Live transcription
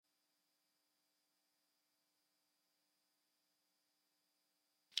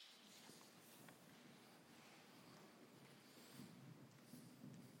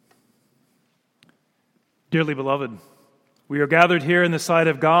Dearly beloved, we are gathered here in the sight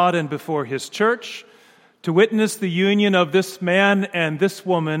of God and before His church to witness the union of this man and this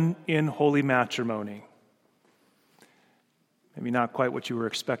woman in holy matrimony. Maybe not quite what you were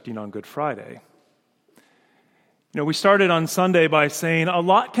expecting on Good Friday. We started on Sunday by saying a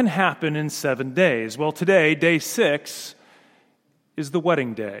lot can happen in 7 days. Well, today, day 6, is the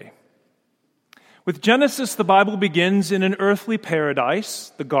wedding day. With Genesis, the Bible begins in an earthly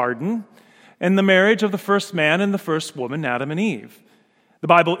paradise, the garden, and the marriage of the first man and the first woman, Adam and Eve. The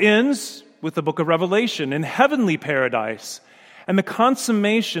Bible ends with the book of Revelation in heavenly paradise and the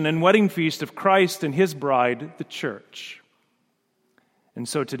consummation and wedding feast of Christ and His bride, the church. And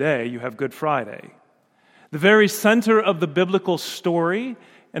so today you have Good Friday, the very center of the biblical story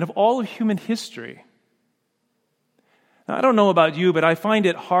and of all of human history. Now, I don't know about you, but I find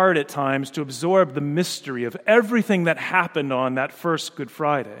it hard at times to absorb the mystery of everything that happened on that first Good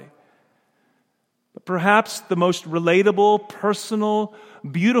Friday. But perhaps the most relatable, personal,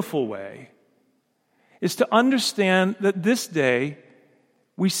 beautiful way is to understand that this day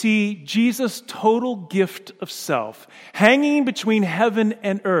we see Jesus' total gift of self, hanging between heaven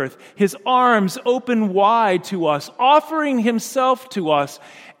and earth, His arms open wide to us, offering Himself to us.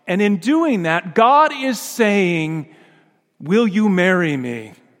 And in doing that, God is saying, "Will you marry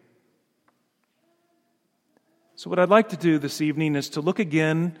me?" So what I'd like to do this evening is to look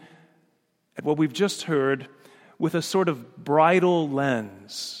again at what we've just heard with a sort of bridal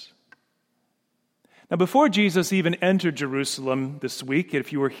lens. Now, before Jesus even entered Jerusalem this week,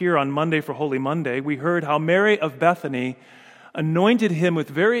 if you were here on Monday for Holy Monday, we heard how Mary of Bethany anointed Him with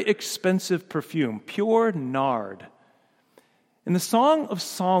very expensive perfume, pure nard. In the Song of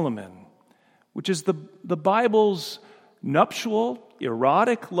Solomon, which is the Bible's nuptial,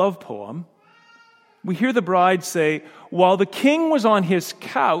 erotic love poem, we hear the bride say, "While the king was on his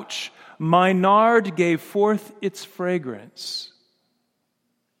couch, my nard gave forth its fragrance."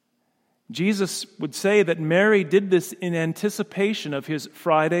 Jesus would say that Mary did this in anticipation of His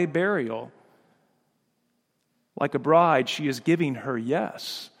Friday burial. Like a bride, she is giving her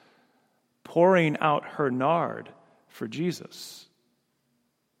yes, pouring out her nard for Jesus.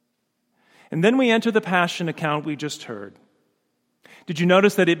 And then we enter the Passion account we just heard. Did you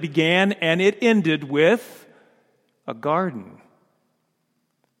notice that it began and it ended with a garden?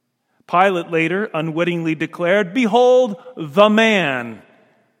 Pilate later unwittingly declared, "Behold the man."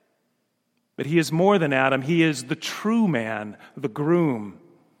 But he is more than Adam. He is the true man, the groom.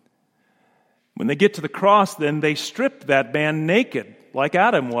 When they get to the cross, then they strip that man naked, like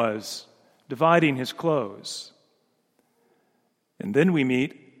Adam was, dividing his clothes. And then we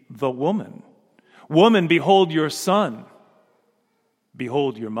meet the woman. "Woman, behold your son.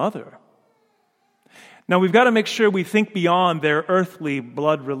 Behold your mother." Now, we've got to make sure we think beyond their earthly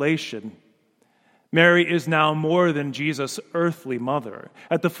blood relation. Mary is now more than Jesus' earthly mother.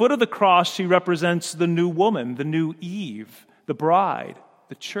 At the foot of the cross, she represents the new woman, the new Eve, the bride,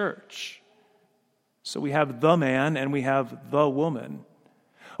 the church. So we have the man and we have the woman.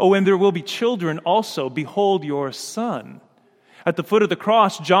 Oh, and there will be children also. Behold your son. At the foot of the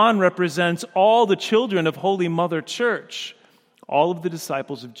cross, John represents all the children of Holy Mother Church, all of the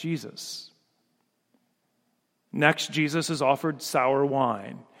disciples of Jesus. Next, Jesus is offered sour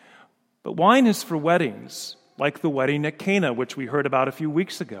wine. But wine is for weddings, like the wedding at Cana, which we heard about a few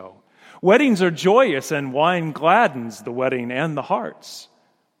weeks ago. Weddings are joyous, and wine gladdens the wedding and the hearts.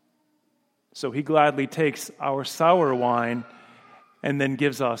 So He gladly takes our sour wine and then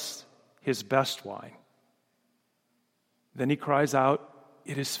gives us His best wine. Then He cries out,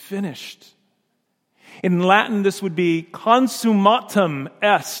 "It is finished." In Latin, this would be consummatum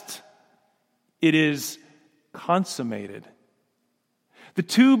est. It is consummated. The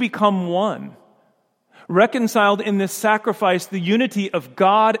two become one. Reconciled in this sacrifice, the unity of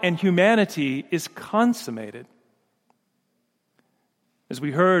God and humanity is consummated. As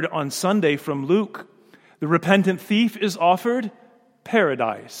we heard on Sunday from Luke, the repentant thief is offered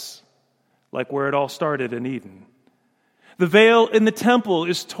paradise, like where it all started in Eden. The veil in the temple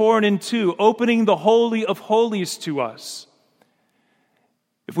is torn in two, opening the Holy of Holies to us.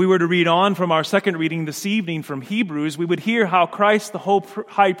 If we were to read on from our second reading this evening from Hebrews, we would hear how Christ, the whole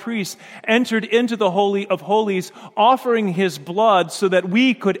high priest, entered into the Holy of Holies, offering His blood so that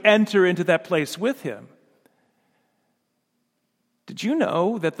we could enter into that place with Him. Did you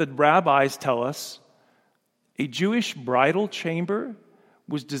know that the rabbis tell us a Jewish bridal chamber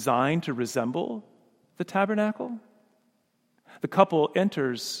was designed to resemble the tabernacle? The couple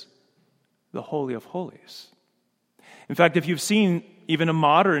enters the Holy of Holies. In fact, if you've seen even a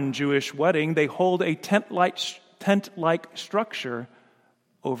modern Jewish wedding, they hold a tent-like structure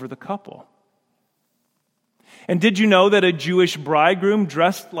over the couple. And did you know that a Jewish bridegroom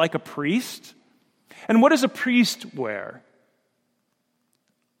dressed like a priest? And what does a priest wear?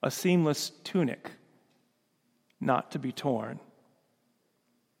 A seamless tunic, not to be torn.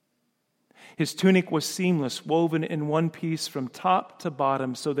 His tunic was seamless, woven in one piece from top to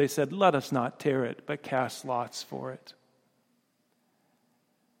bottom, so they said, "Let us not tear it, but cast lots for it."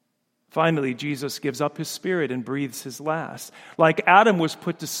 Finally, Jesus gives up his spirit and breathes his last. Like Adam was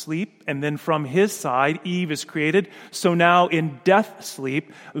put to sleep, and then from his side Eve is created, so now in death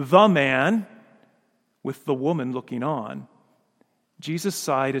sleep, the man, with the woman looking on, Jesus'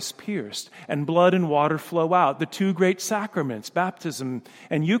 side is pierced, and blood and water flow out, the two great sacraments, baptism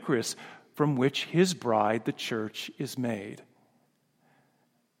and Eucharist, from which his bride, the church, is made.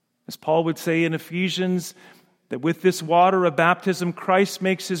 As Paul would say in Ephesians, that with this water of baptism, Christ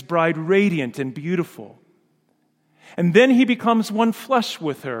makes his bride radiant and beautiful. And then he becomes one flesh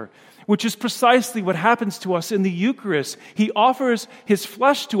with her, which is precisely what happens to us in the Eucharist. He offers his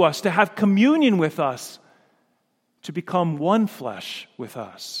flesh to us to have communion with us, to become one flesh with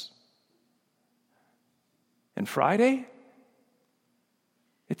us. And Friday?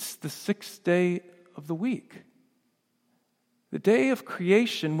 It's the sixth day of the week. The day of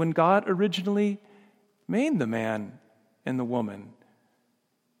creation when God originally made the man and the woman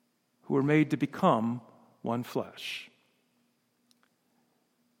who were made to become one flesh.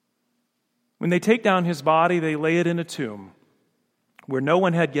 When they take down his body, they lay it in a tomb where no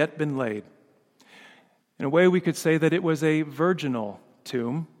one had yet been laid. In a way, we could say that it was a virginal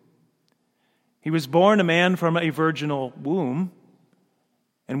tomb. He was born a man from a virginal womb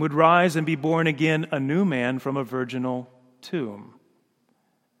and would rise and be born again a new man from a virginal tomb.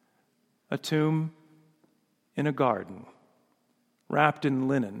 A tomb in a garden, wrapped in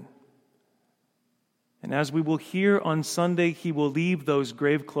linen. And as we will hear on Sunday, he will leave those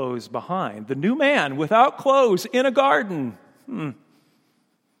grave clothes behind. The new man without clothes in a garden,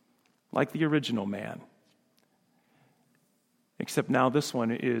 like the original man. Except now this one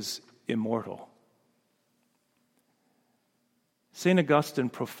is immortal. St. Augustine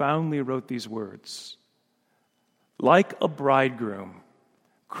profoundly wrote these words: "Like a bridegroom,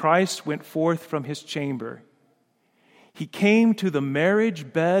 Christ went forth from his chamber. He came to the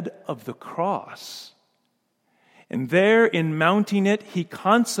marriage bed of the cross, and there, in mounting it, he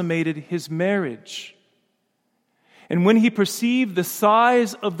consummated his marriage. And when he perceived the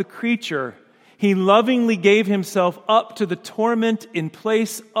size of the creature, he lovingly gave himself up to the torment in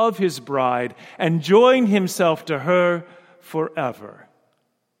place of his bride, and joined himself to her forever."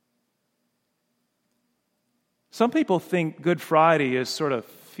 Some people think Good Friday is sort of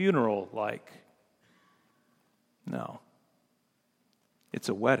funeral-like. No. It's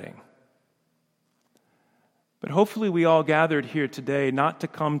a wedding. But hopefully we all gathered here today not to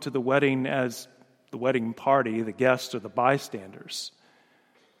come to the wedding as the wedding party, the guests, or the bystanders.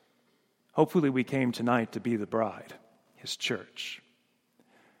 Hopefully we came tonight to be the bride, his church,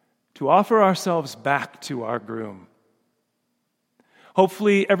 to offer ourselves back to our groom.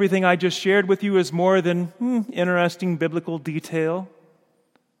 Hopefully everything I just shared with you is more than interesting biblical detail.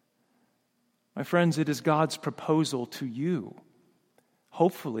 My friends, it is God's proposal to you.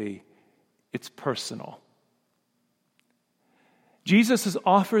 Hopefully, it's personal. Jesus has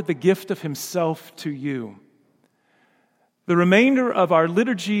offered the gift of himself to you. The remainder of our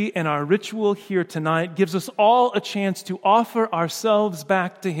liturgy and our ritual here tonight gives us all a chance to offer ourselves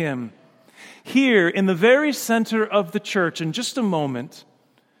back to him. Here, in the very center of the church, in just a moment,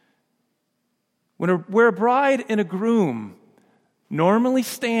 where a bride and a groom normally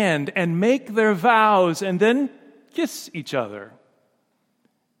stand and make their vows and then kiss each other.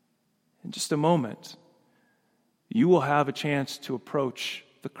 In just a moment, you will have a chance to approach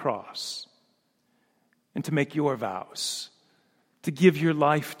the cross and to make your vows, to give your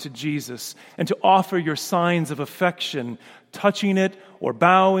life to Jesus, and to offer your signs of affection, touching it or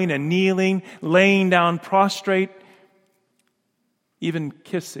bowing and kneeling, laying down prostrate, even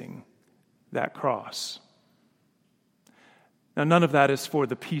kissing that cross. Now, none of that is for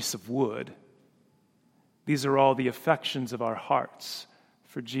the piece of wood. These are all the affections of our hearts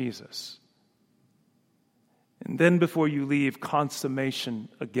for Jesus. And then before you leave, consummation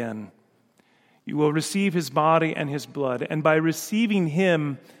again. You will receive his body and his blood, and by receiving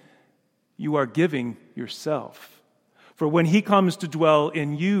him, you are giving yourself. For when he comes to dwell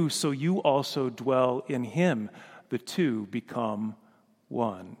in you, so you also dwell in him. The two become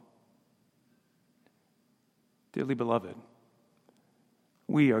one. Dearly beloved,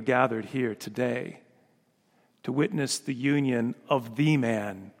 we are gathered here today to witness the union of the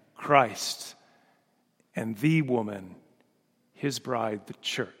man, Christ, and the woman, his bride, the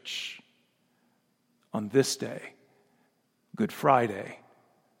church. on this day, Good Friday,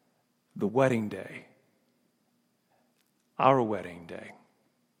 the wedding day, our wedding day.